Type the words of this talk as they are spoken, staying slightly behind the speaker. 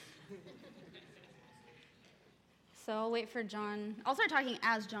So I'll wait for John. I'll start talking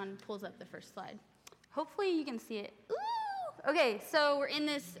as John pulls up the first slide. Hopefully you can see it. Ooh! Okay, so we're in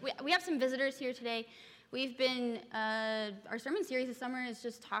this, we have some visitors here today. We've been, our sermon series this summer is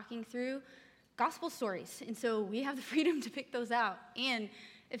just talking through gospel stories. And so we have the freedom to pick those out. And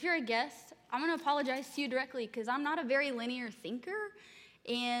if you're a guest, I'm going to apologize to you directly because I'm not a very linear thinker.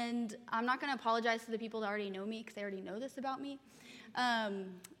 And I'm not going to apologize to the people that already know me because they already know this about me.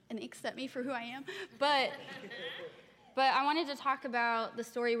 And they accept me for who I am. But I wanted to talk about the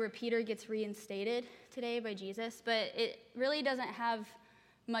story where Peter gets reinstated today by Jesus. But it really doesn't have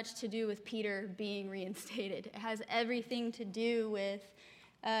much to do with Peter being reinstated. It has everything to do with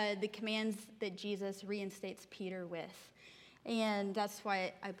the commands that Jesus reinstates Peter with. And that's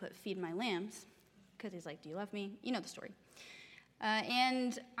why I put feed my lambs, because he's like, do you love me? You know the story.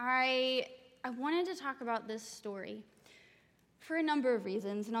 And I wanted to talk about this story for a number of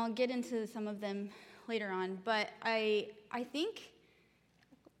reasons, and I'll get into some of them later on. But I think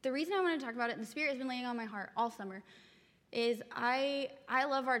the reason I want to talk about it, and the Spirit has been laying on my heart all summer, is I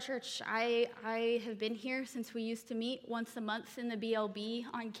love our church. I have been here since we used to meet once a month in the BLB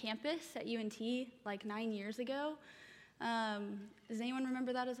on campus at UNT like 9 years ago. Does anyone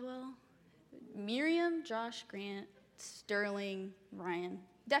remember that as well? Miriam, Josh, Grant, Sterling, Ryan.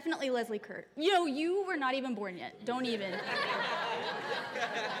 Definitely Leslie Kurt. You were not even born yet. Don't even.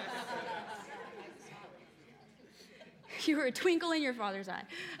 You were a twinkle in your father's eye.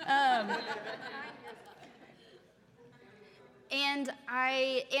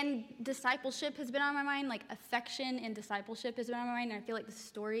 And discipleship has been on my mind, like affection and discipleship has been on my mind, and I feel like the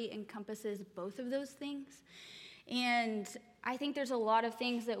story encompasses both of those things. And I think there's a lot of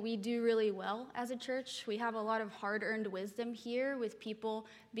things that we do really well as a church. We have a lot of hard-earned wisdom here with people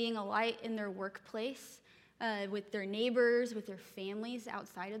being a light in their workplace, with their neighbors, with their families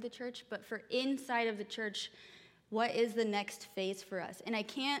outside of the church. But for inside of the church, what is the next phase for us? And I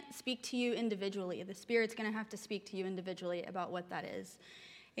can't speak to you individually. The Spirit's going to have to speak to you individually about what that is.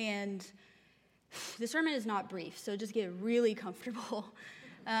 And the sermon is not brief, so just get really comfortable.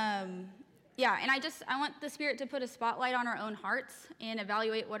 And I want the Spirit to put a spotlight on our own hearts and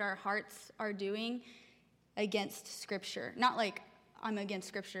evaluate what our hearts are doing against Scripture. Not like I'm against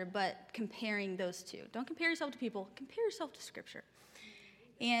Scripture, but comparing those two. Don't compare yourself to people. Compare yourself to Scripture.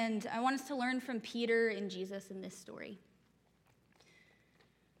 And I want us to learn from Peter and Jesus in this story.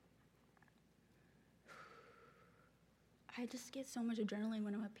 I just get so much adrenaline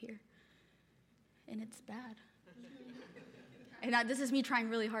when I'm up here. And it's bad. And this is me trying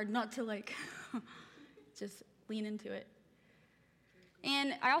really hard not to just lean into it.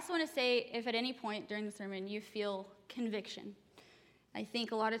 And I also want to say, if at any point during the sermon you feel conviction, I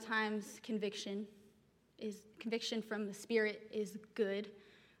think a lot of times conviction from the Spirit is good.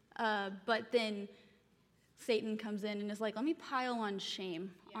 But then Satan comes in and is like, let me pile on shame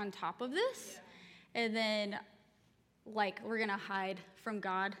on top of this. And then, we're going to hide from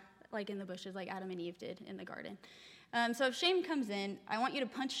God, in the bushes, like Adam and Eve did in the garden. So if shame comes in, I want you to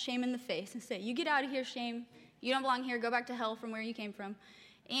punch shame in the face and say, you get out of here, shame. You don't belong here. Go back to hell from where you came from.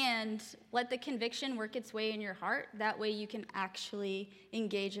 And let the conviction work its way in your heart. That way you can actually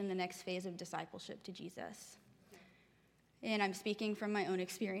engage in the next phase of discipleship to Jesus. And I'm speaking from my own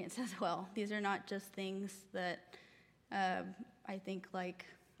experience as well. These are not just things that I think I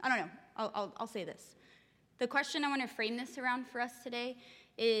don't know. I'll say this. The question I want to frame this around for us today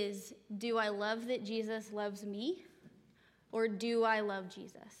is, do I love that Jesus loves me? Or do I love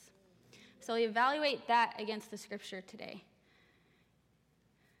Jesus? So evaluate that against the Scripture today.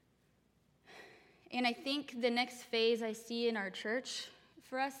 And I think the next phase I see in our church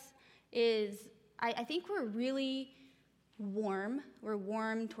for us is, I think we're really warm. We're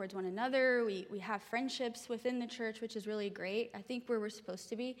warm towards one another. We have friendships within the church, which is really great. I think where we're supposed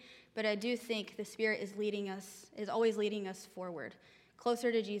to be. But I do think the Spirit is always leading us forward,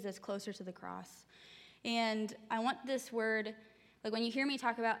 closer to Jesus, closer to the cross. And I want this word, when you hear me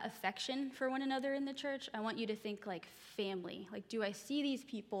talk about affection for one another in the church, I want you to think family. Do I see these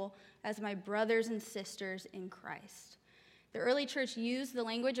people as my brothers and sisters in Christ? The early church used the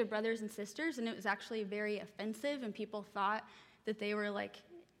language of brothers and sisters, and it was actually very offensive, and people thought that they were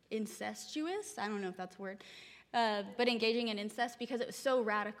incestuous. I don't know if that's a word, but engaging in incest because it was so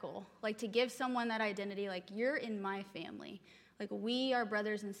radical. To give someone that identity, you're in my family. We are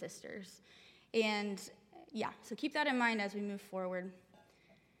brothers and sisters. And so keep that in mind as we move forward.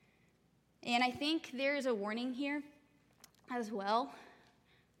 And I think there's a warning here as well.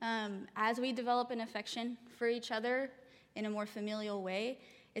 As we develop an affection for each other in a more familial way,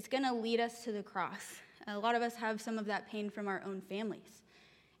 it's going to lead us to the cross. A lot of us have some of that pain from our own families.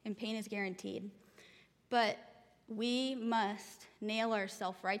 and pain is guaranteed. But we must nail our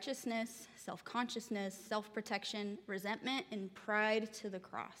self-righteousness, self-consciousness, self-protection, resentment, and pride to the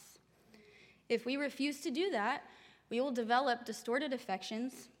cross. If we refuse to do that, we will develop distorted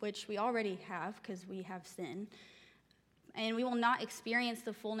affections, which we already have because we have sin, and we will not experience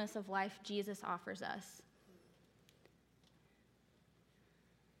the fullness of life Jesus offers us.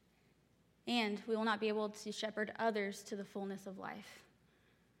 And we will not be able to shepherd others to the fullness of life.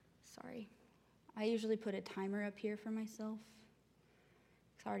 Sorry. I usually put a timer up here for myself.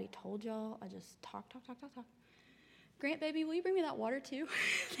 Because I already told y'all, I just talk. Grant, baby, will you bring me that water too?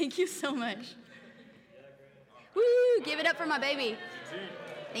 Thank you so much. Woo! Give it up for my baby.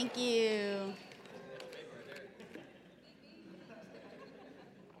 Thank you.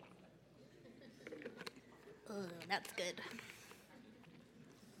 Oh, that's good.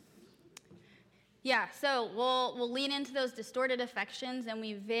 Yeah, so we'll lean into those distorted affections, and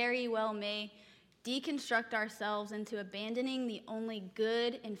we very well may deconstruct ourselves into abandoning the only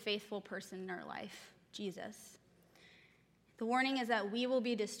good and faithful person in our life, Jesus. The warning is that we will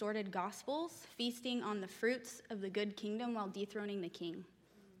be distorted gospels, feasting on the fruits of the good kingdom while dethroning the king,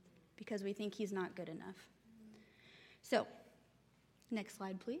 because we think he's not good enough. So, next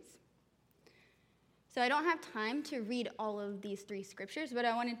slide, please. So I don't have time to read all of these three scriptures, but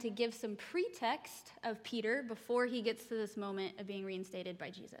I wanted to give some pretext of Peter before he gets to this moment of being reinstated by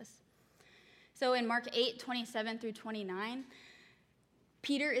Jesus. So in Mark 8:27 through 29,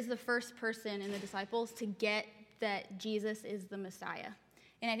 Peter is the first person in the disciples to get that Jesus is the Messiah.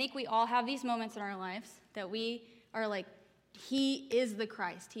 And I think we all have these moments in our lives that we are like, he is the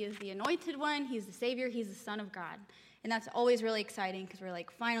Christ. He is the anointed one. He's the Savior. He's the Son of God. And that's always really exciting because we're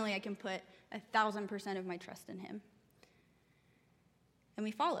like, finally I can put 1,000% of my trust in him. And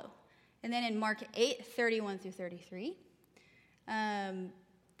we follow. And then in Mark 8:31 through 33,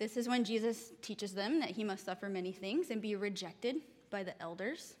 this is when Jesus teaches them that he must suffer many things and be rejected by the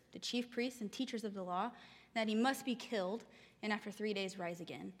elders, the chief priests and teachers of the law, that he must be killed and after 3 days rise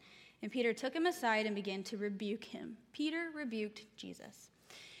again. And Peter took him aside and began to rebuke him. Peter rebuked Jesus.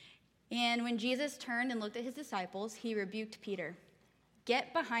 And when Jesus turned and looked at his disciples, he rebuked Peter.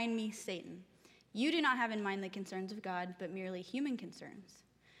 "Get behind me, Satan. You do not have in mind the concerns of God, but merely human concerns."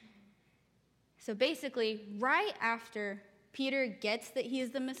 So basically, right after Peter gets that he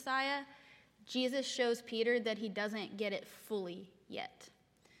is the Messiah, Jesus shows Peter that he doesn't get it fully yet.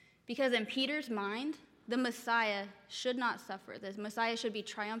 Because in Peter's mind, the Messiah should not suffer. The Messiah should be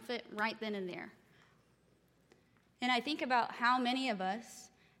triumphant right then and there. And I think about how many of us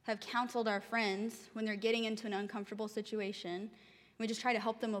have counseled our friends when they're getting into an uncomfortable situation. We just try to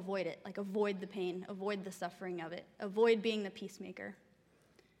help them avoid it, like avoid the pain, avoid the suffering of it, avoid being the peacemaker.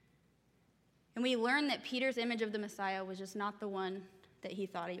 And we learn that Peter's image of the Messiah was just not the one that he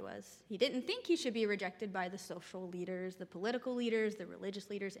thought he was. He didn't think he should be rejected by the social leaders, the political leaders, the religious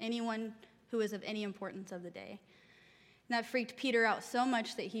leaders, anyone who was of any importance of the day. And that freaked Peter out so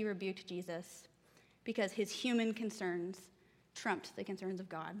much that he rebuked Jesus because his human concerns trumped the concerns of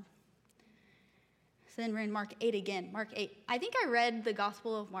God. So then we're in Mark 8 again. Mark 8. I think I read the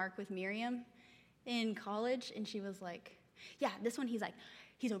Gospel of Mark with Miriam in college, and she was like, yeah, this one he's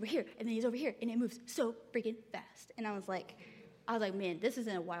over here, and then he's over here, and it moves so freaking fast. And I was like, man, this is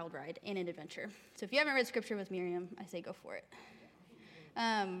a wild ride and an adventure. So if you haven't read Scripture with Miriam, I say go for it.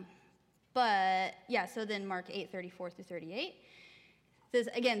 But yeah, so then Mark 8:34 through 38. Says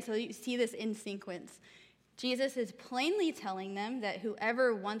again, so you see this in sequence. Jesus is plainly telling them that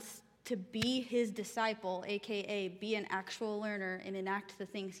whoever wants to be his disciple, aka be an actual learner and enact the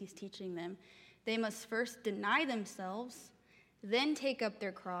things he's teaching them, they must first deny themselves, then take up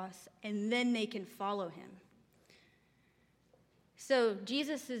their cross, and then they can follow him. So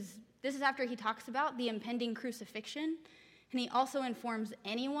this is after he talks about the impending crucifixion, and he also informs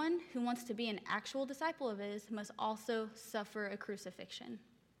anyone who wants to be an actual disciple of his must also suffer a crucifixion.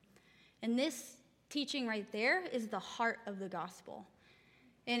 And this teaching right there is the heart of the gospel.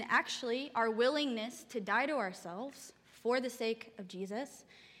 And actually, our willingness to die to ourselves for the sake of Jesus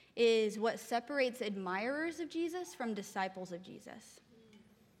is what separates admirers of Jesus from disciples of Jesus.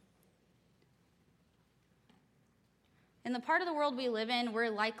 In the part of the world we live in, we're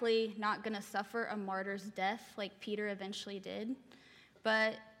likely not going to suffer a martyr's death like Peter eventually did.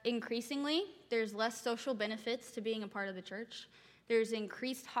 But increasingly, there's less social benefits to being a part of the church. There's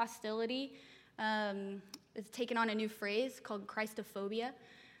increased hostility. It's taken on a new phrase called Christophobia.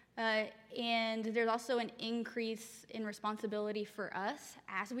 And there's also an increase in responsibility for us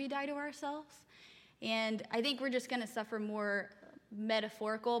as we die to ourselves. And I think we're just going to suffer more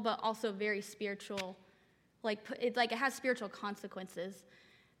metaphorical, but also very spiritual. It has spiritual consequences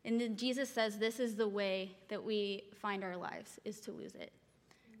And then Jesus says this is the way that we find our lives, is to lose it.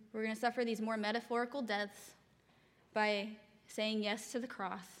 We're going to suffer these more metaphorical deaths by saying yes to the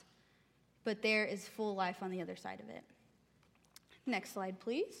cross, but there is full life on the other side of it. Next slide,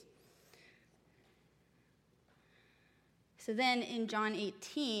 please. So then in John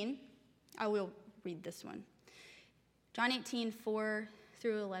 18, I will read this one. John 18, 4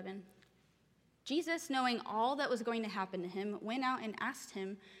 through 11. Jesus, knowing all that was going to happen to him, went out and asked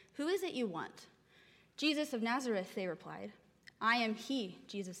him, "Who is it you want?" "Jesus of Nazareth," they replied. "I am he,"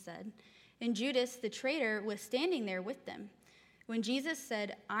 Jesus said. And Judas, the traitor, was standing there with them. When Jesus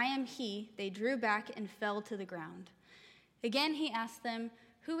said, "I am he," they drew back and fell to the ground. Again he asked them,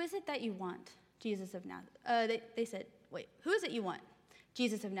 "Who is it that you want?" Jesus of Nazareth. They said, "Wait, who is it you want?"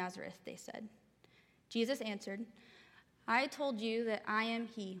 "Jesus of Nazareth," they said. Jesus answered, "I told you that I am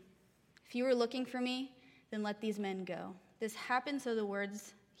he. If you were looking for me, then let these men go." This happened so the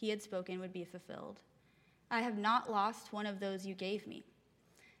words he had spoken would be fulfilled. "I have not lost one of those you gave me."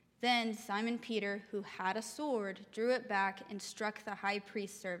 Then Simon Peter, who had a sword, drew it back and struck the high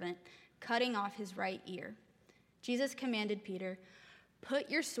priest's servant, cutting off his right ear. Jesus commanded Peter, "Put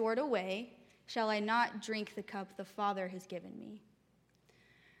your sword away. Shall I not drink the cup the Father has given me?"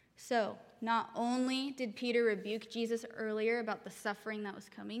 So, not only did Peter rebuke Jesus earlier about the suffering that was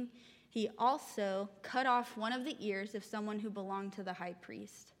coming, he also cut off one of the ears of someone who belonged to the high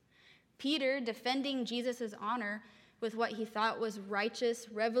priest. Peter, defending Jesus' honor with what he thought was righteous,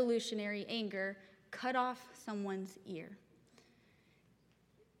 revolutionary anger, cut off someone's ear.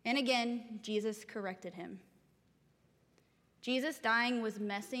 And again, Jesus corrected him. Jesus dying was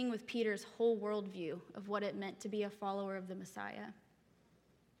messing with Peter's whole worldview of what it meant to be a follower of the Messiah.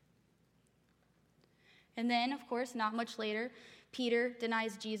 And then, of course, not much later, Peter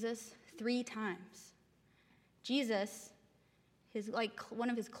denies Jesus 3 times. Jesus, one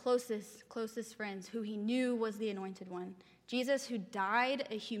of his closest friends, who he knew was the anointed one. Jesus, who died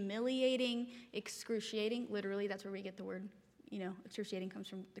a humiliating, excruciating, literally that's where we get the word, excruciating comes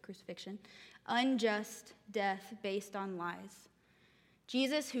from the crucifixion, unjust death based on lies.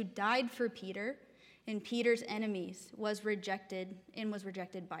 Jesus, who died for Peter and Peter's enemies, was rejected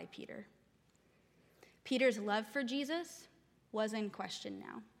by Peter. Peter's love for Jesus was in question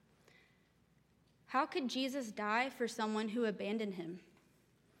now. How could Jesus die for someone who abandoned him?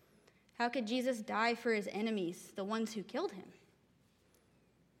 How could Jesus die for his enemies, the ones who killed him?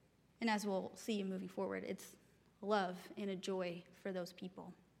 And as we'll see moving forward, it's love and a joy for those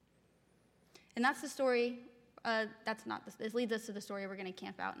people. And that's the story. This leads us to the story we're going to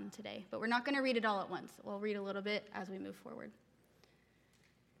camp out in today. But we're not going to read it all at once. We'll read a little bit as we move forward.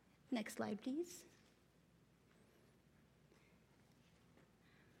 Next slide, please.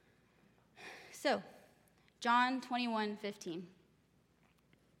 So, John 21:15.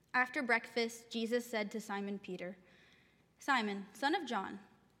 After breakfast, Jesus said to Simon Peter, "Simon, son of John,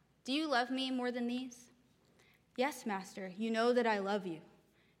 do you love me more than these?" "Yes, Master, you know that I love you."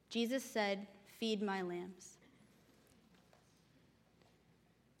 Jesus said, "Feed my lambs."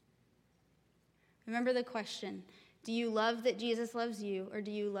 Remember the question, do you love that Jesus loves you, or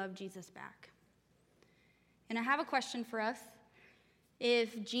do you love Jesus back? And I have a question for us.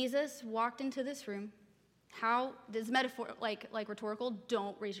 If Jesus walked into this room, how, this metaphor, like rhetorical,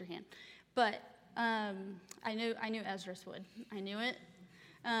 don't raise your hand. But I knew Esdras would. I knew it.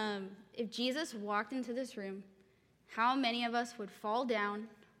 If Jesus walked into this room, how many of us would fall down,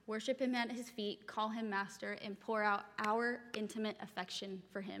 worship him at his feet, call him master, and pour out our intimate affection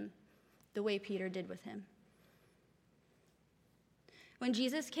for him, the way Peter did with him? When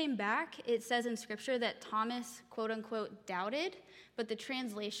Jesus came back, it says in Scripture that Thomas, quote unquote, doubted, but the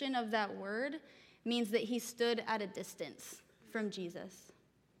translation of that word means that he stood at a distance from Jesus.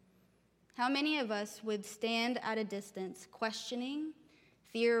 How many of us would stand at a distance, questioning,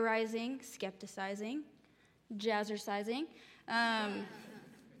 theorizing, skepticizing, jazzercising? That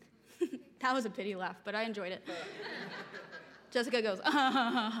was a pity laugh, but I enjoyed it. Jessica goes,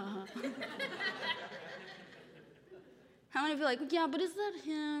 How many feel like, yeah, but is that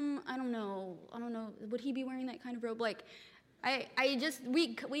him? I don't know. Would he be wearing that kind of robe? We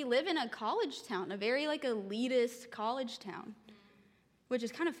live in a college town, a very elitist college town, which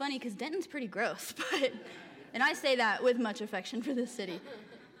is kind of funny because Denton's pretty gross, and I say that with much affection for this city.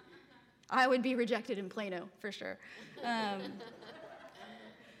 I would be rejected in Plano, for sure.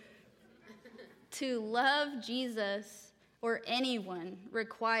 To love Jesus or anyone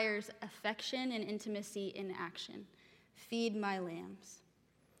requires affection and intimacy in action. Feed my lambs.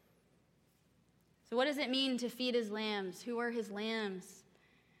 So what does it mean to feed his lambs? Who are his lambs?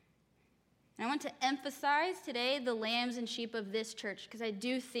 And I want to emphasize today the lambs and sheep of this church, because I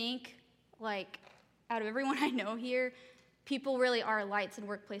do think, like, out of everyone I know here, people really are lights in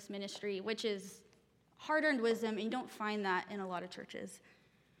workplace ministry, which is hard-earned wisdom, and you don't find that in a lot of churches.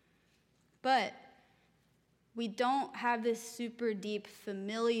 But we don't have this super deep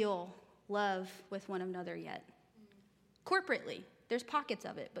familial love with one another yet. Corporately. There's pockets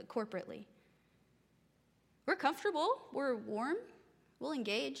of it, but corporately. We're comfortable. We're warm. We'll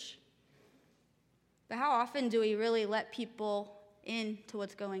engage. But how often do we really let people into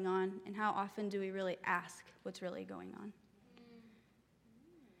what's going on? And how often do we really ask what's really going on?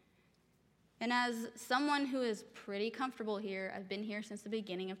 And as someone who is pretty comfortable here, I've been here since the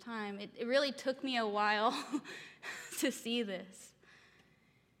beginning of time, it really took me a while to see this.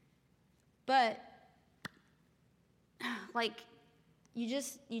 But, like, you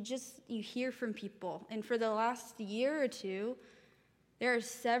hear from people. And for the last year or two, there are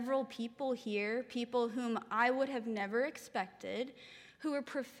several people here, people whom I would have never expected, who are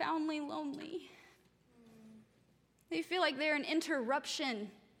profoundly lonely. They feel like they're an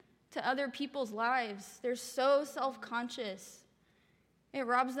interruption to other people's lives. They're so self-conscious. It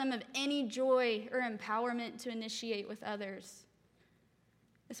robs them of any joy or empowerment to initiate with others.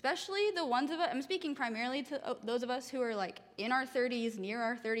 Especially the ones of us, I'm speaking primarily to those of us who are like in our 30s, near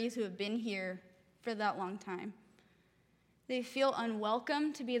our 30s, who have been here for that long time. They feel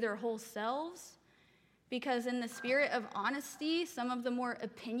unwelcome to be their whole selves because in the spirit of honesty, some of the more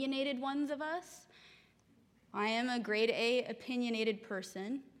opinionated ones of us, I am a grade A opinionated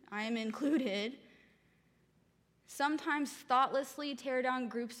person, I am included, sometimes thoughtlessly tear down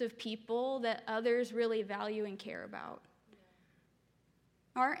groups of people that others really value and care about.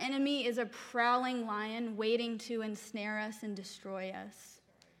 Our enemy is a prowling lion waiting to ensnare us and destroy us.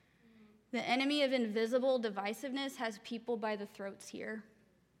 The enemy of invisible divisiveness has people by the throats here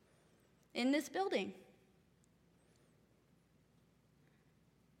in this building.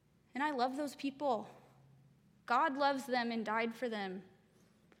 And I love those people. God loves them and died for them.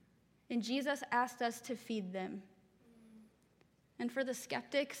 And Jesus asked us to feed them. And for the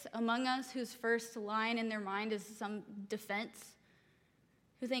skeptics among us whose first line in their mind is some defense,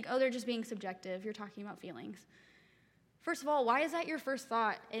 who think, oh, they're just being subjective, you're talking about feelings. First of all, why is that your first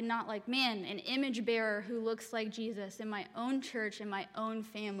thought and not like, man, an image bearer who looks like Jesus in my own church and my own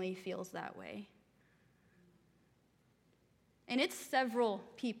family feels that way? And it's several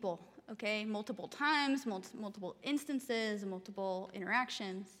people, okay? Multiple times, multiple instances, multiple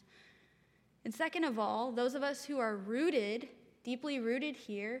interactions. And second of all, those of us who are rooted, deeply rooted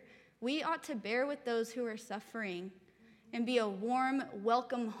here, we ought to bear with those who are suffering and be a warm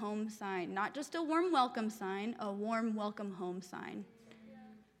welcome home sign. Not just a warm welcome sign, a warm welcome home sign. Yeah.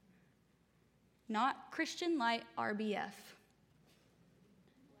 Not Christian Light RBF.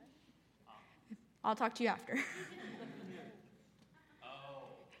 I'll talk to you after.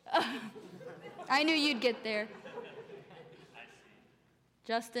 I knew you'd get there.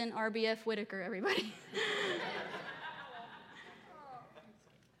 Justin RBF Whitaker, everybody.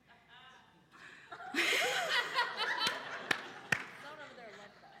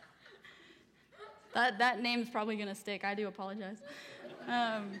 That name's probably going to stick. I do apologize.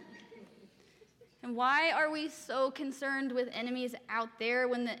 And why are we so concerned with enemies out there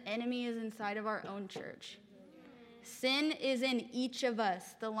when the enemy is inside of our own church? Sin is in each of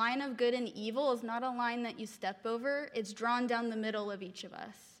us. The line of good and evil is not a line that you step over. It's drawn down the middle of each of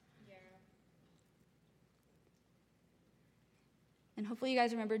us. Yeah. And hopefully you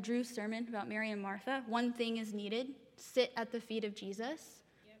guys remember Drew's sermon about Mary and Martha. One thing is needed. Sit at the feet of Jesus.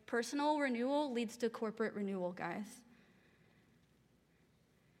 Personal renewal leads to corporate renewal, guys.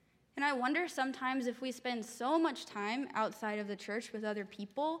 And I wonder sometimes if we spend so much time outside of the church with other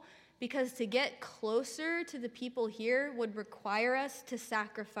people because to get closer to the people here would require us to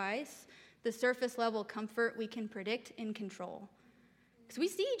sacrifice the surface level comfort we can predict and control. Because we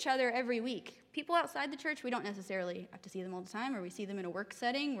see each other every week. People outside the church, we don't necessarily have to see them all the time, or we see them in a work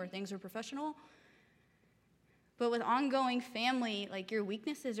setting where things are professional. But with ongoing family, like your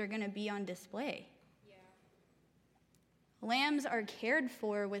weaknesses are going to be on display. Yeah. Lambs are cared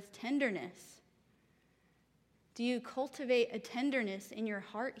for with tenderness. Do you cultivate a tenderness in your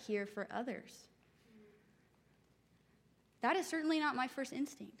heart here for others? That is certainly not my first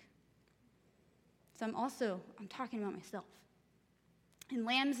instinct. So I'm talking about myself. And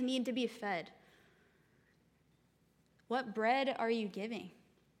lambs need to be fed. What bread are you giving?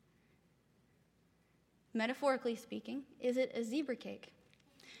 Metaphorically speaking, is it a zebra cake?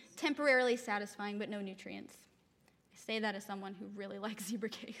 Temporarily satisfying, but no nutrients. I say that as someone who really likes zebra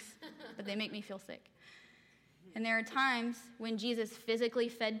cakes, but they make me feel sick. And there are times when Jesus physically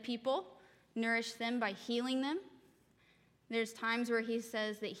fed people nourish them by healing them. There's times where he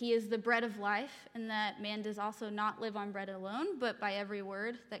says that he is the bread of life and that man does also not live on bread alone, but by every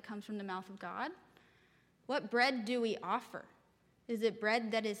word that comes from the mouth of God. What bread do we offer? Is it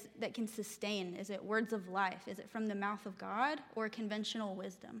bread that can sustain? Is it words of life? Is it from the mouth of God or conventional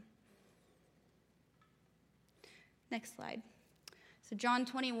wisdom? Next slide. So John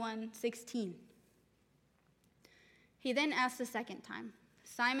 21:16. He then asked the second time,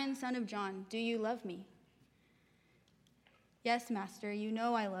 "Simon, son of John, do you love me?" "Yes, Master, you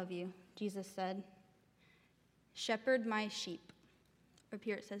know I love you," Jesus said. "Shepherd my sheep." Up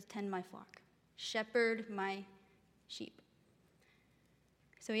here it says, "Tend my flock." Shepherd my sheep.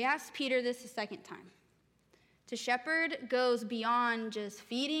 So he asked Peter this a second time. To shepherd goes beyond just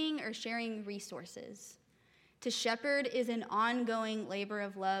feeding or sharing resources. To shepherd is an ongoing labor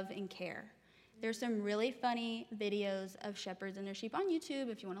of love and care. There's some really funny videos of shepherds and their sheep on YouTube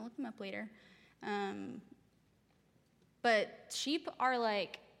if you want to look them up later. But sheep are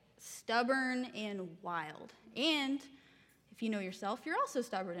like stubborn and wild. And if you know yourself, you're also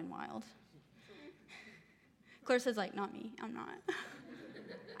stubborn and wild. Claire says, like, not me. I'm not.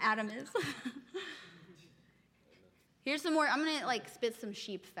 Adam is. Here's some more. I'm going to, spit some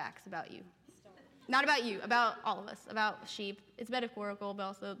sheep facts about you. Not about you, about all of us, about sheep. It's metaphorical, but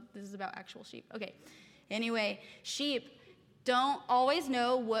also this is about actual sheep. Okay. Anyway, sheep don't always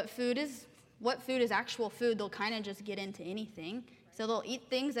know what food is actual food. They'll kind of just get into anything. So they'll eat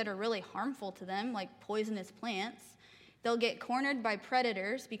things that are really harmful to them, like poisonous plants. They'll get cornered by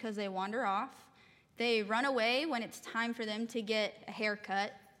predators because they wander off. They run away when it's time for them to get a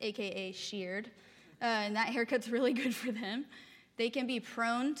haircut, aka sheared. And that haircut's really good for them. They can be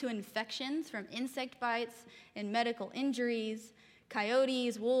prone to infections from insect bites and medical injuries.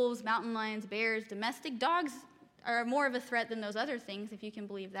 Coyotes, wolves, mountain lions, bears, domestic dogs are more of a threat than those other things, if you can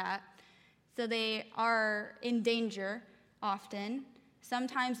believe that. So they are in danger often.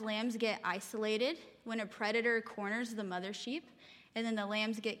 Sometimes lambs get isolated when a predator corners the mother sheep, and then the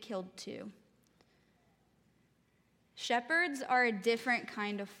lambs get killed too. Shepherds are a different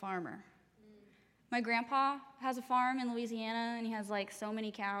kind of farmer. My grandpa has a farm in Louisiana, and he has so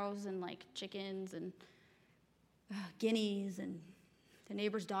many cows and chickens and guineas, and the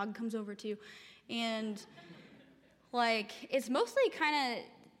neighbor's dog comes over too. And it's mostly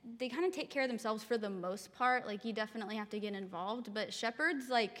they kind of take care of themselves for the most part. You definitely have to get involved, but shepherds,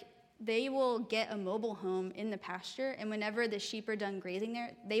 they will get a mobile home in the pasture, and whenever the sheep are done grazing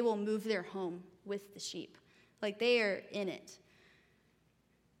there, they will move their home with the sheep. They are in it.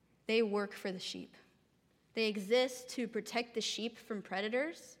 They work for the sheep. They exist to protect the sheep from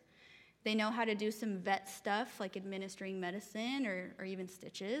predators. They know how to do some vet stuff, like administering medicine or even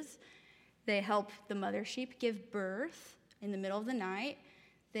stitches. They help the mother sheep give birth in the middle of the night.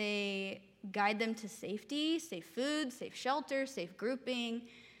 They guide them to safety, safe food, safe shelter, safe grouping.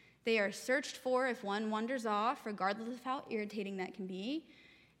 They are searched for if one wanders off, regardless of how irritating that can be.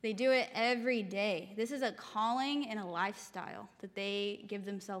 They do it every day. This is a calling and a lifestyle that they give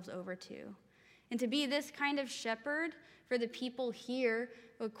themselves over to. And to be this kind of shepherd for the people here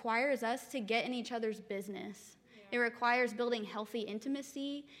requires us to get in each other's business. Yeah. It requires building healthy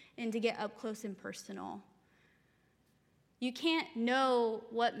intimacy and to get up close and personal. You can't know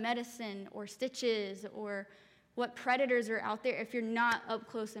what medicine or stitches or what predators are out there if you're not up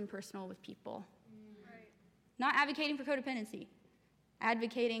close and personal with people. Right. Not advocating for codependency,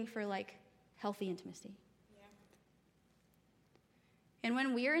 advocating for healthy intimacy. Yeah. And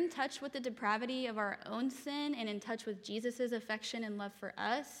when we're in touch with the depravity of our own sin and in touch with Jesus' affection and love for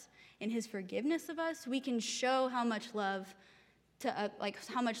us and his forgiveness of us, we can show how much love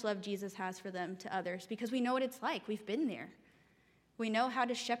Jesus has for them to others, because we know what it's like. We've been there. We know how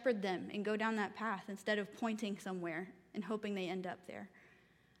to shepherd them and go down that path instead of pointing somewhere and hoping they end up there.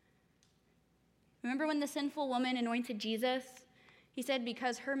 Remember when the sinful woman anointed Jesus? He said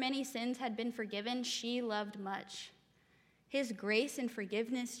because her many sins had been forgiven, she loved much. His grace and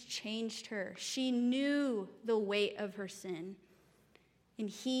forgiveness changed her. She knew the weight of her sin, and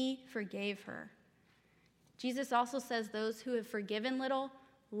he forgave her. Jesus also says those who have forgiven little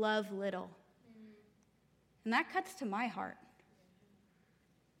love little. And that cuts to my heart.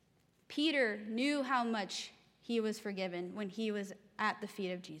 Peter knew how much he was forgiven when he was at the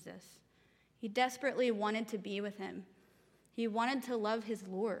feet of Jesus. He desperately wanted to be with him. He wanted to love his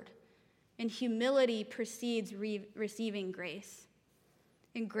Lord. And humility precedes receiving grace.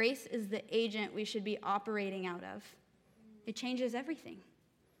 And grace is the agent we should be operating out of. It changes everything.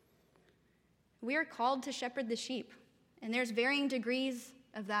 We are called to shepherd the sheep, and there's varying degrees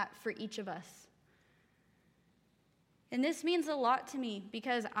of that for each of us. And this means a lot to me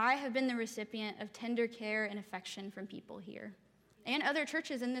because I have been the recipient of tender care and affection from people here and other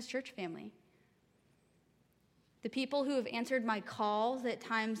churches in this church family. The people who have answered my calls at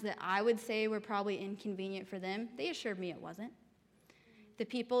times that I would say were probably inconvenient for them, they assured me it wasn't. The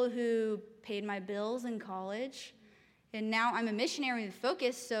people who paid my bills in college, and now I'm a missionary with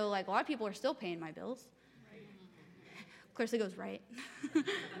Focus, so like a lot of people are still paying my bills. Right. Of course, it goes right.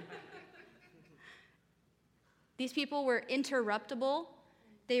 These people were interruptible.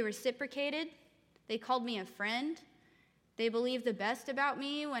 They reciprocated. They called me a friend. They believed the best about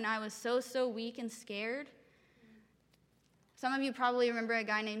me when I was so weak and scared. Some of you probably remember a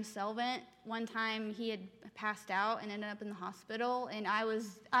guy named Selvent. One time he had passed out and ended up in the hospital, and I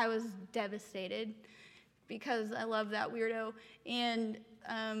was devastated because I love that weirdo. And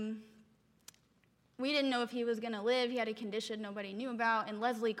we didn't know if he was going to live. He had a condition nobody knew about, and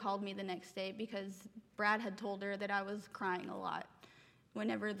Leslie called me the next day because Brad had told her that I was crying a lot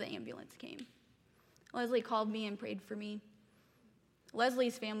whenever the ambulance came. Leslie called me and prayed for me.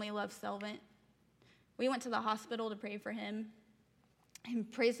 Leslie's family loves Selvent. We went to the hospital to pray for him,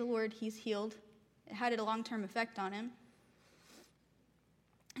 and praise the Lord, he's healed. It had a long-term effect on him.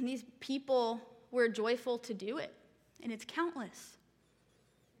 And these people were joyful to do it, and it's countless.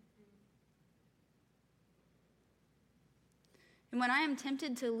 And when I am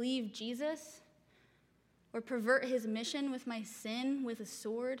tempted to leave Jesus or pervert his mission with my sin with a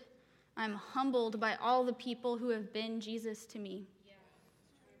sword, I'm humbled by all the people who have been Jesus to me.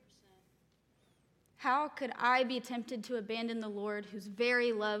 How could I be tempted to abandon the Lord whose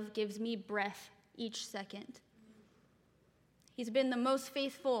very love gives me breath each second? He's been the most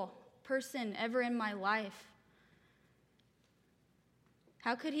faithful person ever in my life.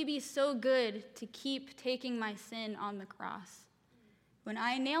 How could he be so good to keep taking my sin on the cross when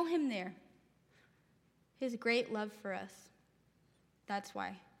I nail him there? His great love for us. That's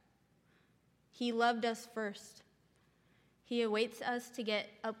why. He loved us first. He awaits us to get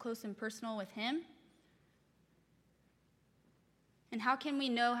up close and personal with him. And how can we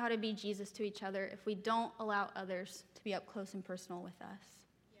know how to be Jesus to each other if we don't allow others to be up close and personal with us?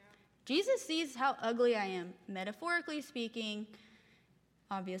 Yeah. Jesus sees how ugly I am, metaphorically speaking,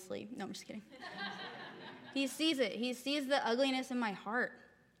 obviously. No, I'm just kidding. He sees it. He sees the ugliness in my heart.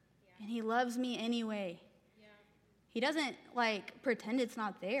 Yeah. And he loves me anyway. Yeah. He doesn't, pretend it's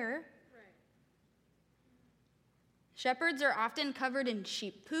not there. Right. Shepherds are often covered in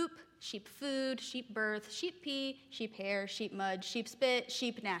sheep poop, sheep food, sheep birth, sheep pee, sheep hair, sheep mud, sheep spit,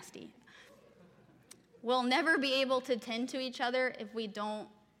 sheep nasty. We'll never be able to tend to each other if we don't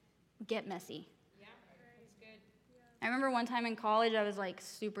get messy. Yeah, that's good. I remember one time in college, I was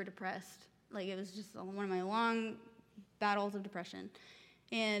super depressed. It was just one of my long battles of depression.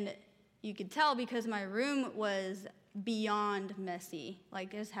 And you could tell because my room was beyond messy. I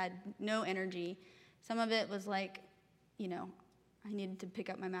just had no energy. Some of it was I needed to pick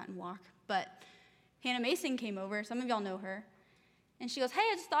up my mat and walk. But Hannah Mason came over. Some of y'all know her. And she goes, "Hey,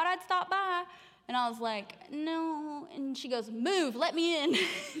 I just thought I'd stop by." And I was like, "No." And she goes, "Move, let me in."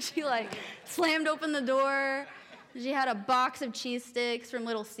 She slammed open the door. She had a box of cheese sticks from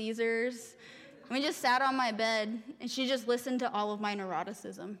Little Caesars. And we just sat on my bed, and she just listened to all of my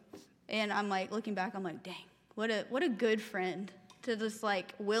neuroticism. And I'm looking back, I'm dang, what a good friend to just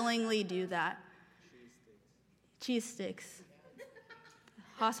willingly do that. Cheese sticks.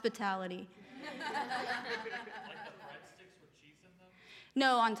 Hospitality. The breadsticks with cheese in them?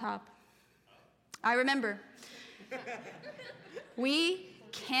 No, on top. I remember. We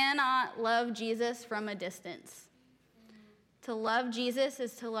cannot love Jesus from a distance. To love Jesus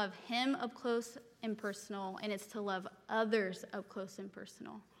is to love him up close and personal, and it's to love others up close and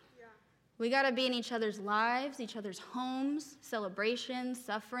personal. Yeah. We got to be in each other's lives, each other's homes, celebrations,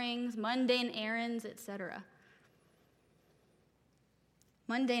 sufferings, mundane errands, etc.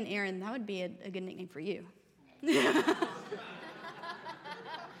 Mundane errand, that would be a good nickname for you.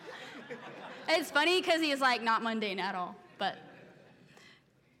 It's funny because he's not mundane at all, but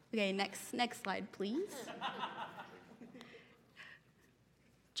okay, next slide, please.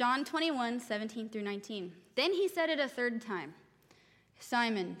 John 21:17-19. Then he said it a third time,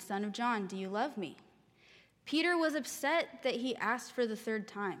 "Simon, son of John, do you love me?" Peter was upset that he asked for the third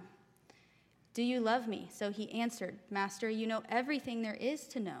time. "Do you love me?" So he answered, "Master, you know everything there is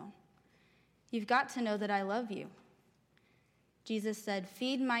to know. You've got to know that I love you." Jesus said,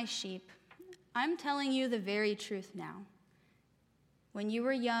 "Feed my sheep. I'm telling you the very truth now. When you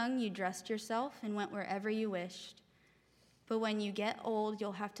were young, you dressed yourself and went wherever you wished. But when you get old,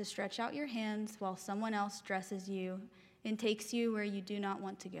 you'll have to stretch out your hands while someone else dresses you and takes you where you do not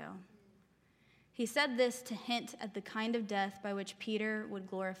want to go." He said this to hint at the kind of death by which Peter would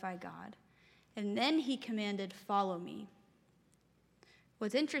glorify God. And then he commanded, "Follow me."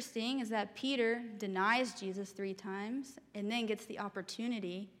 What's interesting is that Peter denies Jesus 3 times and then gets the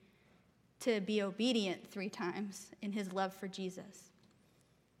opportunity to be obedient 3 times in his love for Jesus.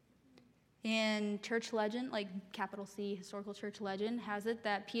 And church legend, like capital C, historical church legend, has it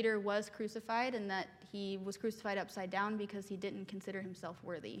that Peter was crucified and that he was crucified upside down because he didn't consider himself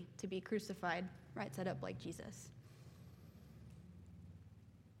worthy to be crucified right side up like Jesus.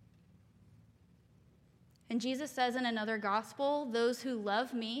 And Jesus says in another gospel, "Those who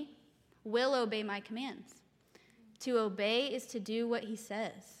love me will obey my commands." To obey is to do what he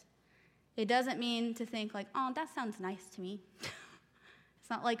says. It doesn't mean to think like, "Oh, that sounds nice to me." It's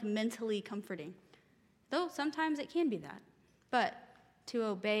not like mentally comforting. Though sometimes it can be that. But to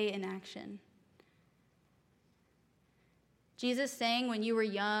obey in action. Jesus saying when you were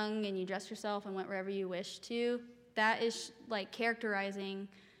young and you dressed yourself and went wherever you wished to, that is like characterizing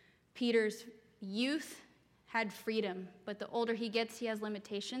Peter's youth had freedom. But the older he gets, he has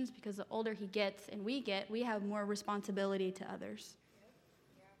limitations, because the older he gets and we have more responsibility to others.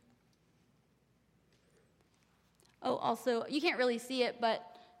 Oh, also, you can't really see it,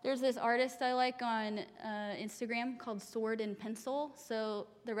 but there's this artist I like on Instagram called Sword and Pencil. So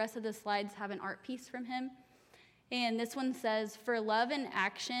the rest of the slides have an art piece from him. And this one says, "For love in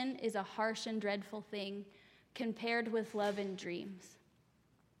action is a harsh and dreadful thing compared with love in dreams."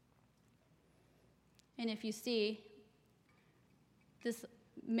 And if you see, this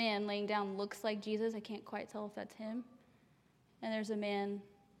man laying down looks like Jesus. I can't quite tell if that's him. And there's a man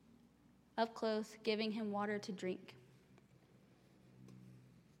up close giving him water to drink.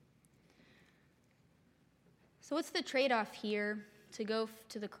 So what's the trade-off here to go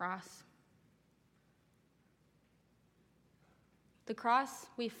to the cross? The cross,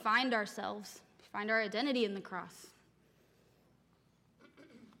 we find ourselves, we find our identity in the cross.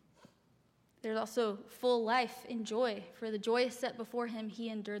 There's also full life and joy. For the joy set before him, he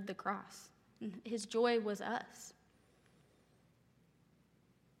endured the cross. And his joy was us.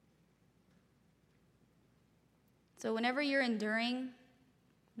 So whenever you're enduring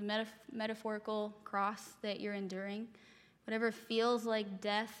the metaphorical cross that you're enduring, whatever feels like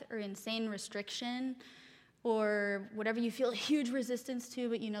death or insane restriction, or whatever you feel huge resistance to,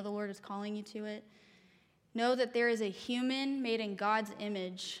 but you know the Lord is calling you to it, know that there is a human made in God's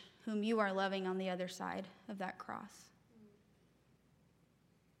image whom you are loving on the other side of that cross.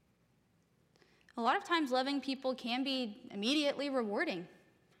 A lot of times loving people can be immediately rewarding,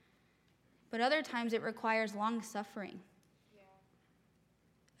 but other times it requires long suffering.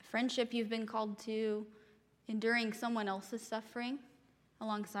 A friendship you've been called to, enduring someone else's suffering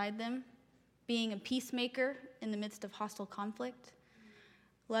alongside them, being a peacemaker in the midst of hostile conflict,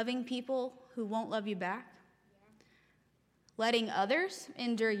 loving people who won't love you back, letting others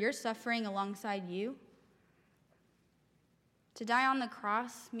endure your suffering alongside you. To die on the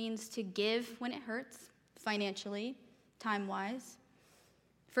cross means to give when it hurts, financially, time-wise,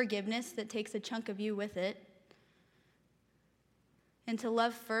 forgiveness that takes a chunk of you with it, and to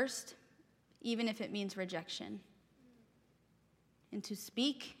love first, even if it means rejection, and to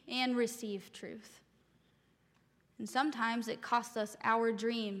speak and receive truth. And sometimes it costs us our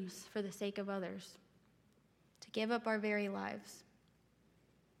dreams for the sake of others, to give up our very lives.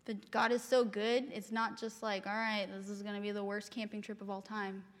 But God is so good, it's not just like, all right, this is going to be the worst camping trip of all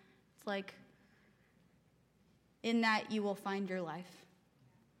time. It's like, in that you will find your life.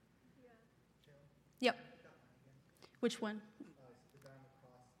 Yep. Which one?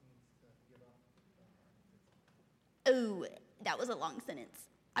 Oh, that was a long sentence.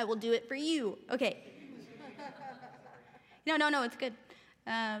 I will do it for you. Okay. No, it's good.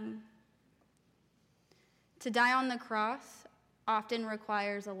 To die on the cross often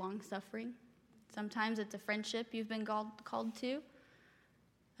requires a long suffering. Sometimes it's a friendship you've been called to,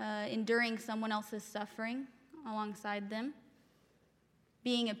 enduring someone else's suffering alongside them,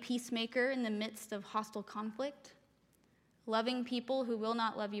 being a peacemaker in the midst of hostile conflict, loving people who will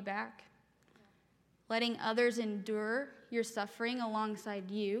not love you back, letting others endure your suffering alongside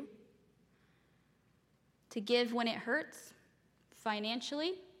you, to give when it hurts,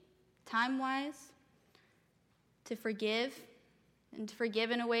 financially, time-wise, to forgive, and to forgive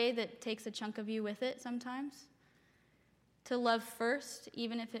in a way that takes a chunk of you with it sometimes, to love first,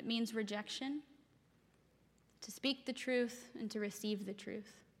 even if it means rejection, to speak the truth and to receive the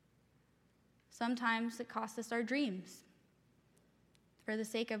truth. Sometimes it costs us our dreams for the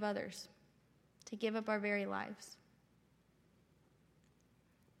sake of others, to give up our very lives.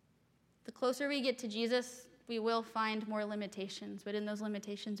 The closer we get to Jesus, we will find more limitations, but in those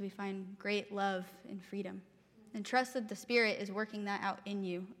limitations we find great love and freedom. And trust that the Spirit is working that out in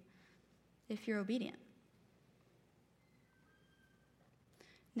you if you're obedient.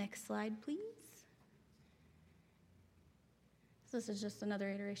 Next slide, please. So this is just another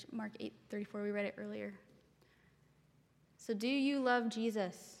iteration, Mark 8:34, we read it earlier. So do you love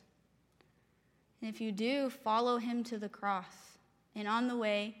Jesus? And if you do, follow him to the cross. And on the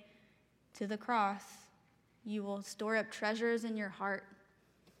way to the cross, you will store up treasures in your heart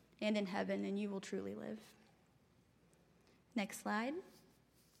and in heaven, and you will truly live. Next slide.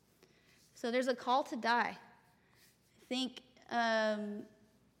 So there's a call to die. I think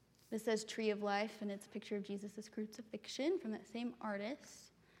this says Tree of Life, and it's a picture of Jesus' crucifixion from that same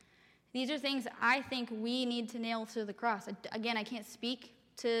artist. These are things I think we need to nail to the cross. Again, I can't speak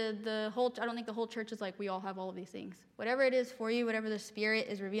to the whole, I don't think the whole church is like, we all have all of these things. Whatever it is for you, whatever the Spirit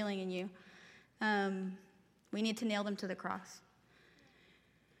is revealing in you, we need to nail them to the cross.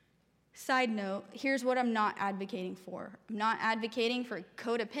 Side note, here's what I'm not advocating for. I'm not advocating for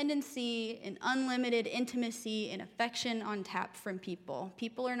codependency and unlimited intimacy and affection on tap from people.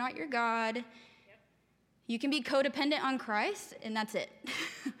 People are not your God. Yep. You can be codependent on Christ, and that's it.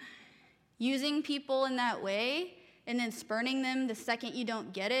 Using people in that way and then spurning them the second you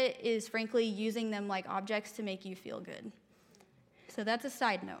don't get it is frankly using them like objects to make you feel good. So that's a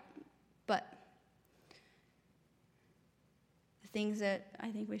side note. But the things that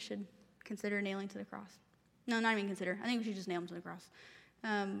I think we should consider nailing to the cross. No, not even consider. I think we should just nail them to the cross.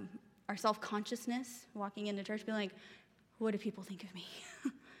 Our self-consciousness, walking into church, being like, what do people think of me?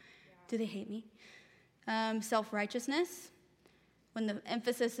 Do they hate me? Self-righteousness, when the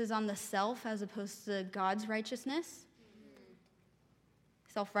emphasis is on the self as opposed to God's righteousness.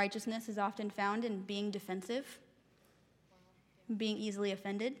 Self-righteousness is often found in being defensive, being easily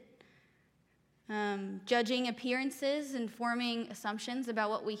offended. Judging appearances and forming assumptions about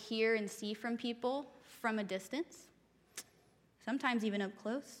what we hear and see from people from a distance, sometimes even up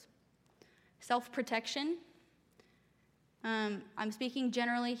close. Self-protection. I'm speaking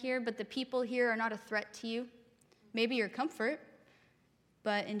generally here, but the people here are not a threat to you. Maybe your comfort,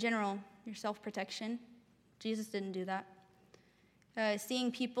 but in general, your self-protection. Jesus didn't do that. Seeing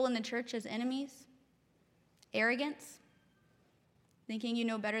people in the church as enemies. Arrogance. Thinking you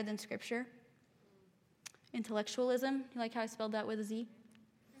know better than Scripture. Intellectualism. You like how I spelled that with a Z?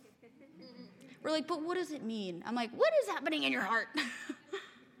 We're like, but what does it mean? I'm like, what is happening in your heart?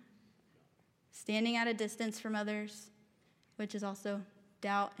 Standing at a distance from others, which is also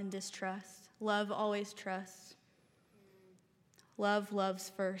doubt and distrust. Love always trusts. Love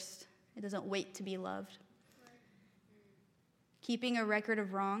loves first. It doesn't wait to be loved. Keeping a record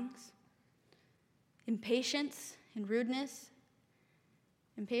of wrongs. Impatience and rudeness.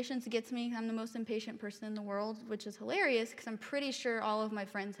 Impatience gets me. I'm the most impatient person in the world, which is hilarious because I'm pretty sure all of my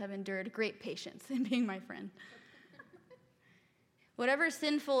friends have endured great patience in being my friend. Whatever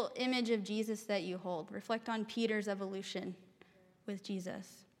sinful image of Jesus that you hold, reflect on Peter's evolution with Jesus.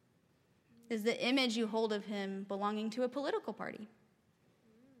 Is the image you hold of him belonging to a political party?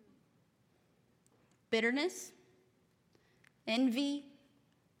 Bitterness, envy,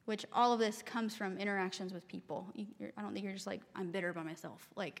 which all of this comes from interactions with people. I don't think you're just like, I'm bitter by myself.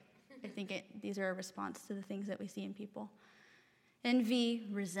 Like, I think these are a response to the things that we see in people. Envy,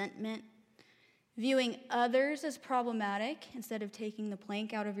 resentment, viewing others as problematic instead of taking the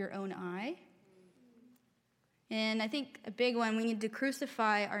plank out of your own eye. And I think a big one, we need to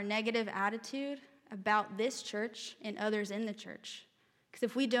crucify our negative attitude about this church and others in the church. Because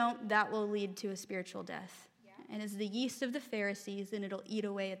if we don't, that will lead to a spiritual death. And it's the yeast of the Pharisees, and it'll eat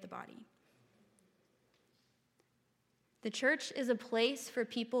away at the body. The church is a place for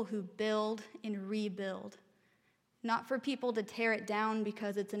people who build and rebuild, not for people to tear it down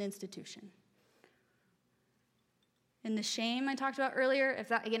because it's an institution. And the shame I talked about earlier, if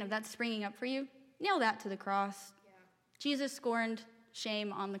that's springing up for you, nail that to the cross. Yeah. Jesus scorned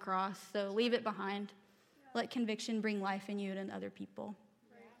shame on the cross, so leave it behind. Yeah. Let conviction bring life in you and in other people.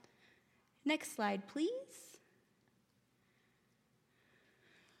 Yeah. Next slide, please.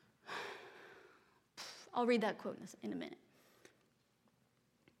 I'll read that quote in a minute.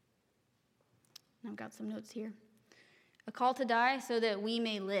 I've got some notes here. A call to die so that we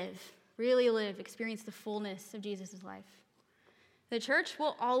may live, really live, experience the fullness of Jesus' life. The church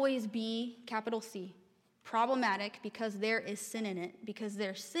will always be, capital C, problematic because there is sin in it, because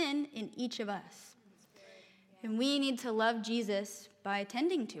there's sin in each of us. And we need to love Jesus by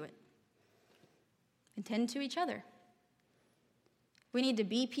tending to it and tend to each other. We need to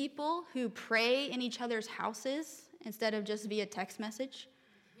be people who pray in each other's houses instead of just via text message.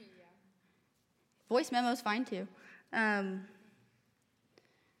 Voice memo is fine too.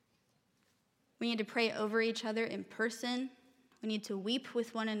 We need to pray over each other in person. We need to weep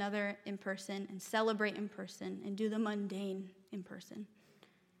with one another in person and celebrate in person and do the mundane in person.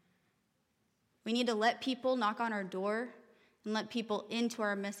 We need to let people knock on our door and let people into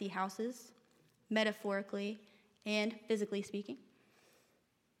our messy houses, metaphorically and physically speaking.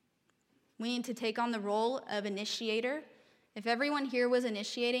 We need to take on the role of initiator. If everyone here was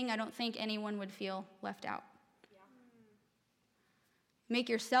initiating, I don't think anyone would feel left out. Yeah. Make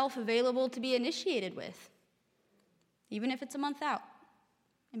yourself available to be initiated with, even if it's a month out,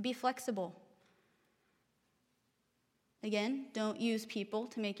 and be flexible. Again, don't use people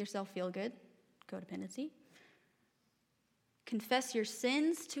to make yourself feel good. Codependency. Confess your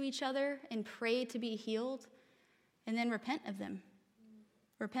sins to each other and pray to be healed, and then repent of them.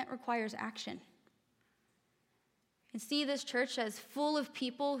 Repent requires action. And see this church as full of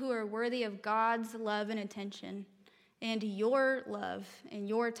people who are worthy of God's love and attention, and your love and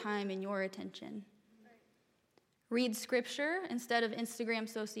your time and your attention. Read scripture instead of Instagram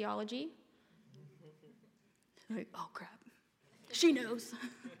sociology. Like, oh crap, she knows.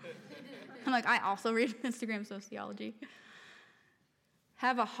 I'm like, I also read Instagram sociology.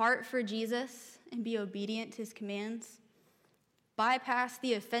 Have a heart for Jesus and be obedient to his commands. Bypass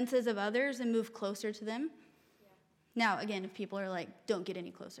the offenses of others and move closer to them. Now, again, if people are like, don't get any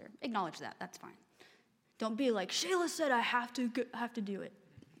closer, acknowledge that. That's fine. Don't be like, Shayla said I have to do it.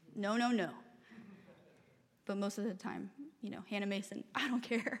 No. But most of the time, Hannah Mason, I don't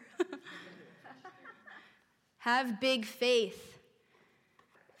care. Have big faith.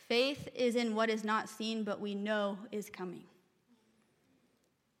 Faith is in what is not seen, but we know is coming.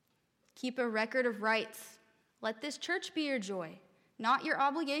 Keep a record of rights. Let this church be your joy, not your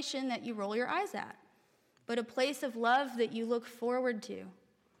obligation that you roll your eyes at, but a place of love that you look forward to.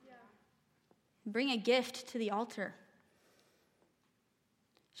 Yeah. Bring a gift to the altar.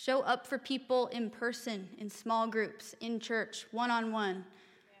 Show up for people in person, in small groups, in church, one-on-one.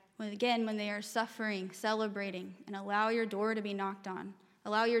 Yeah. When they are suffering, celebrating, and allow your door to be knocked on.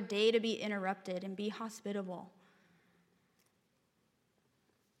 Allow your day to be interrupted and be hospitable.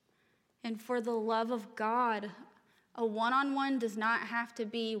 And for the love of God, a one-on-one does not have to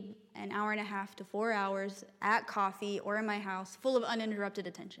be an hour and a half to 4 hours at coffee or in my house, full of uninterrupted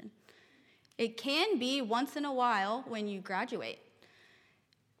attention. It can be once in a while when you graduate.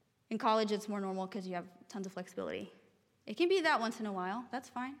 In college, it's more normal because you have tons of flexibility. It can be that once in a while. That's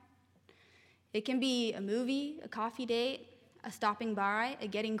fine. It can be a movie, a coffee date, a stopping by, a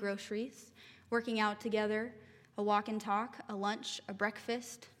getting groceries, working out together, a walk and talk, a lunch, a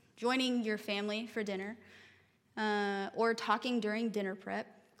breakfast, joining your family for dinner, or talking during dinner prep,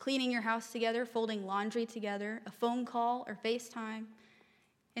 cleaning your house together, folding laundry together, a phone call or FaceTime.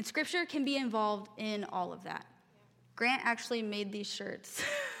 And Scripture can be involved in all of that. Grant actually made these shirts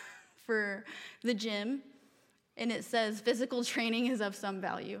for the gym, and it says, physical training is of some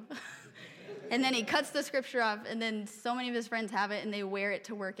value. And then he cuts the Scripture off, and then so many of his friends have it, and they wear it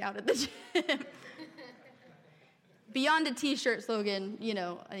to work out at the gym. Beyond a t-shirt slogan,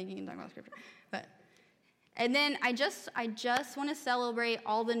 I think you can talk about Scripture. And then I just want to celebrate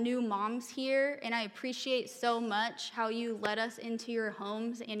all the new moms here, and I appreciate so much how you let us into your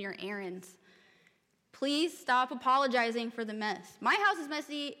homes and your errands. Please stop apologizing for the mess. My house is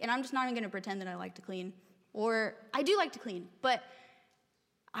messy, and I'm just not even going to pretend that I like to clean. Or I do like to clean, but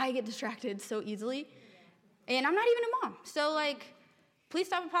I get distracted so easily, and I'm not even a mom. So, please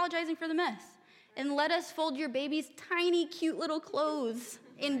stop apologizing for the mess, and let us fold your baby's tiny, cute little clothes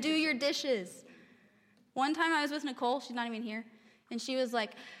and do your dishes. One time I was with Nicole, she's not even here, and she was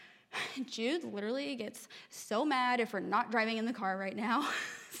like, Jude literally gets so mad if we're not driving in the car right now.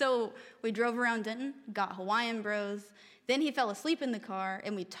 So we drove around Denton, got Hawaiian Bros. Then he fell asleep in the car,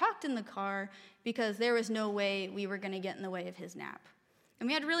 and we talked in the car because there was no way we were going to get in the way of his nap. And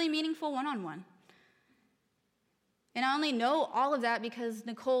we had really meaningful one-on-one. And I only know all of that because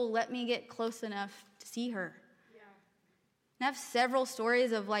Nicole let me get close enough to see her. Yeah. And I have several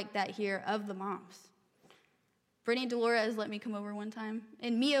stories of that here of the moms. Brittany Dolores let me come over one time,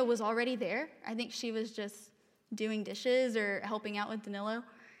 and Mia was already there. I think she was just doing dishes or helping out with Danilo.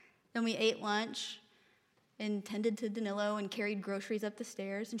 Then we ate lunch and tended to Danilo and carried groceries up the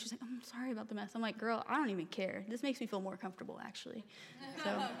stairs. And she's like, I'm sorry about the mess. I'm like, girl, I don't even care. This makes me feel more comfortable, actually.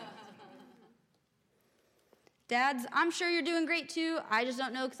 So, dads, I'm sure you're doing great too. I just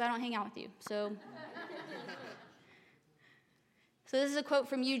don't know because I don't hang out with you. So this is a quote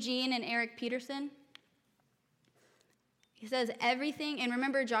from Eugene and Eric Peterson. He says, everything, and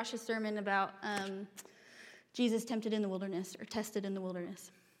remember Josh's sermon about Jesus tempted in the wilderness or tested in the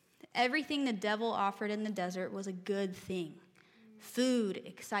wilderness. Everything the devil offered in the desert was a good thing. Food,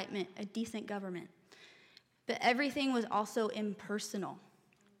 excitement, a decent government. But everything was also impersonal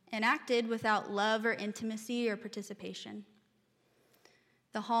and acted without love or intimacy or participation.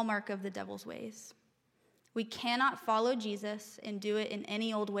 The hallmark of the devil's ways. We cannot follow Jesus and do it in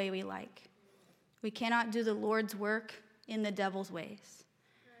any old way we like. We cannot do the Lord's work in the devil's ways.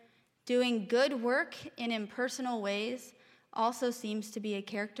 Doing good work in impersonal ways also seems to be a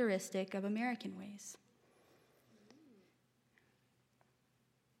characteristic of American ways.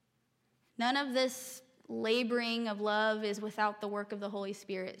 None of this laboring of love is without the work of the Holy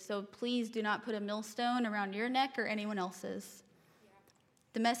Spirit, so please do not put a millstone around your neck or anyone else's.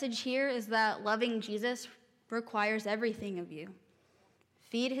 The message here is that loving Jesus requires everything of you.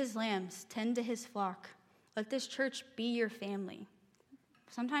 Feed his lambs, tend to his flock. Let this church be your family.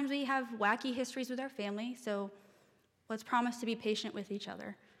 Sometimes we have wacky histories with our family, so let's promise to be patient with each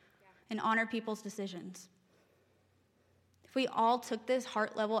other and honor people's decisions. If we all took this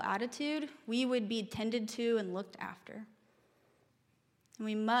heart-level attitude, we would be tended to and looked after. And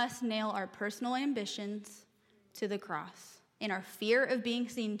we must nail our personal ambitions to the cross and our fear of being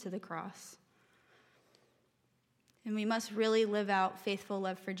seen to the cross. And we must really live out faithful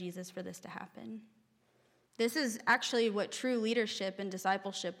love for Jesus for this to happen. This is actually what true leadership and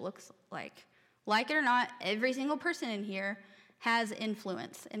discipleship looks like. Like it or not, every single person in here has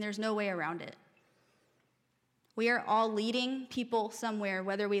influence, and there's no way around it. We are all leading people somewhere,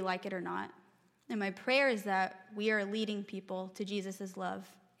 whether we like it or not. And my prayer is that we are leading people to Jesus' love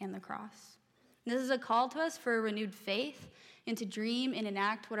and the cross. And this is a call to us for a renewed faith and to dream and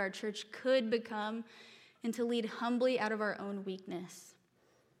enact what our church could become and to lead humbly out of our own weakness.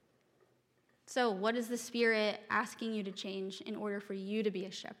 So, what is the Spirit asking you to change in order for you to be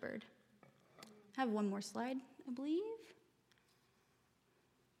a shepherd? I have one more slide, I believe.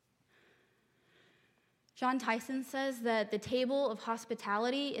 John Tyson says that the table of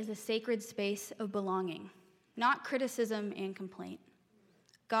hospitality is a sacred space of belonging, not criticism and complaint.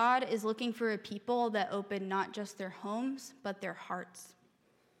 God is looking for a people that open not just their homes, but their hearts.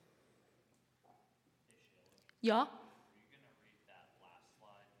 Yeah? Are you going to read that last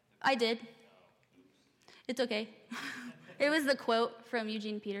slide? I did. It's okay. It was the quote from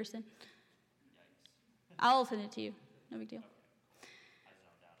Eugene Peterson. I'll send it to you. No big deal.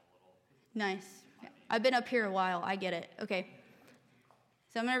 Nice. I've been up here a while. I get it. Okay.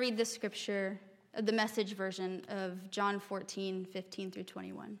 So I'm going to read the scripture, the Message version of John 14, 15 through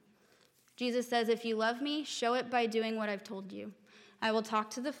 21. Jesus says, "If you love me, show it by doing what I've told you. I will talk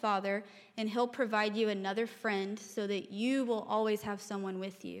to the Father, and he'll provide you another friend so that you will always have someone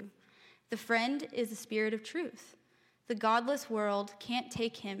with you. The friend is the Spirit of truth. The godless world can't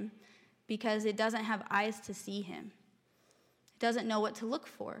take him because it doesn't have eyes to see him. It doesn't know what to look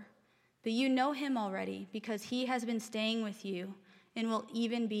for. But you know him already because he has been staying with you and will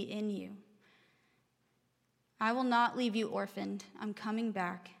even be in you. I will not leave you orphaned. I'm coming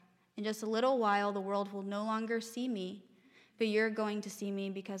back. In just a little while, the world will no longer see me, but you're going to see me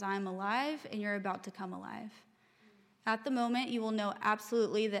because I'm alive and you're about to come alive. At the moment, you will know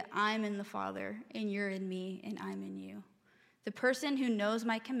absolutely that I'm in the Father and you're in me and I'm in you. The person who knows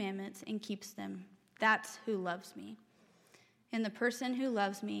my commandments and keeps them, that's who loves me. And the person who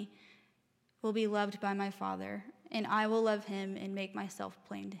loves me will be loved by my Father, and I will love him and make myself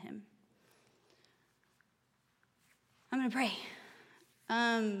plain to him." I'm going to pray.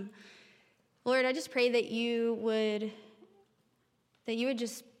 Lord, I just pray that you would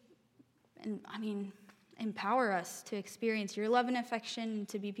just, empower us to experience your love and affection and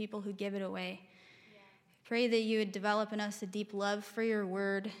to be people who give it away. Yeah. Pray that you would develop in us a deep love for your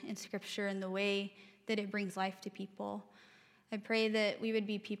word and scripture and the way that it brings life to people. I pray that we would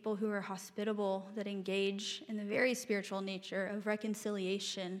be people who are hospitable, that engage in the very spiritual nature of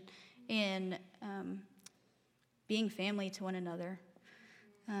reconciliation and being family to one another.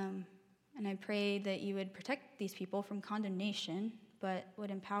 And I pray that you would protect these people from condemnation, but would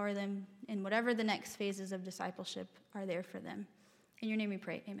empower them in whatever the next phases of discipleship are there for them. In your name we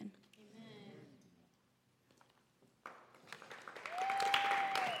pray, amen.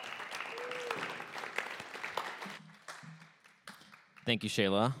 Thank you,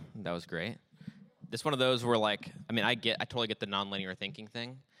 Shayla. That was great. This is one of those where, I totally get the nonlinear thinking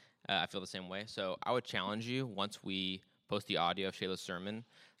thing. I feel the same way. So I would challenge you, once we post the audio of Shayla's sermon,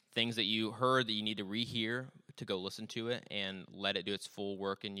 things that you heard that you need to rehear, to go listen to it and let it do its full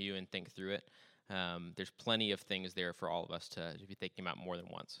work in you and think through it. There's plenty of things there for all of us to be thinking about more than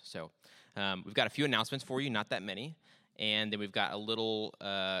once. So we've got a few announcements for you, not that many. And then we've got a little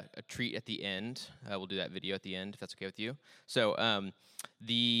a treat at the end. We'll do that video at the end, if that's okay with you. So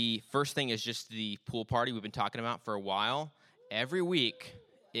the first thing is just the pool party we've been talking about for a while. Every week,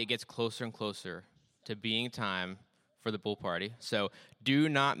 it gets closer and closer to being time for the pool party. So do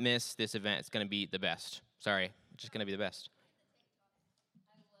not miss this event. It's going to be the best. Sorry, it's just going to be the best.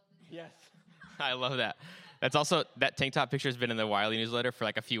 Yes. I love that. That's also, that tank top picture has been in the Wiley newsletter for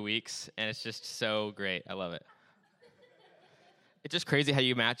like a few weeks, and it's just so great. I love it. It's just crazy how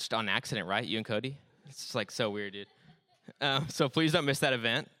you matched on accident, right? You and Cody? It's just like so weird, dude. So please don't miss that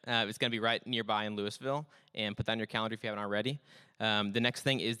event. It's going to be right nearby in Louisville, and put that on your calendar if you haven't already. The next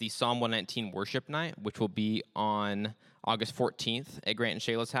thing is the Psalm 119 worship night, which will be on August 14th at Grant and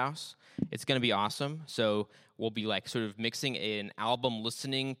Shayla's house. It's going to be awesome. So we'll be like sort of mixing an album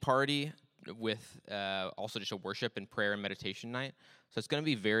listening party with also just a worship and prayer and meditation night. So it's going to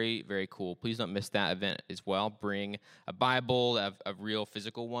be very, very cool. Please don't miss that event as well. Bring a Bible, a real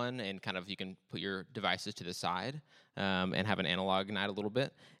physical one, and kind of you can put your devices to the side and have an analog night a little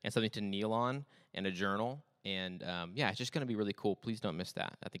bit, and something to kneel on, and a journal. And yeah, it's just going to be really cool. Please don't miss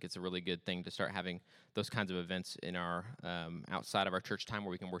that. I think it's a really good thing to start having those kinds of events in our outside of our church time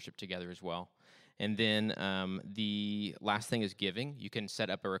where we can worship together as well. And then the last thing is giving. You can set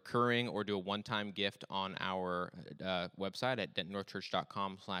up a recurring or do a one-time gift on our website at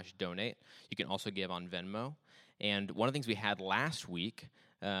dentonnorthchurch.com/donate. You can also give on Venmo. And one of the things we had last week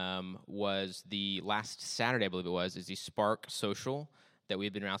was the last Saturday, I believe it was, is the Spark Social that we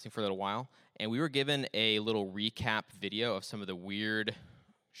had been announcing for a little while. And we were given a little recap video of some of the weird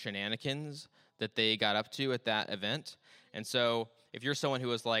shenanigans that they got up to at that event. And so if you're someone who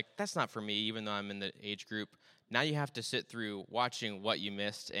was like, that's not for me, even though I'm in the age group, now you have to sit through watching what you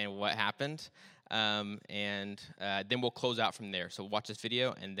missed and what happened. And then we'll close out from there. So watch this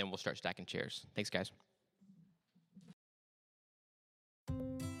video, and then we'll start stacking chairs. Thanks, guys.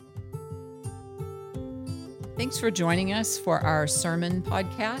 Thanks for joining us for our sermon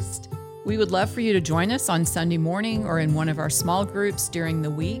podcast. We would love for you to join us on Sunday morning or in one of our small groups during the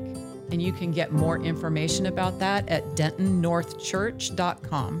week. And you can get more information about that at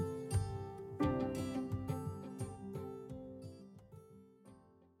dentonnorthchurch.com.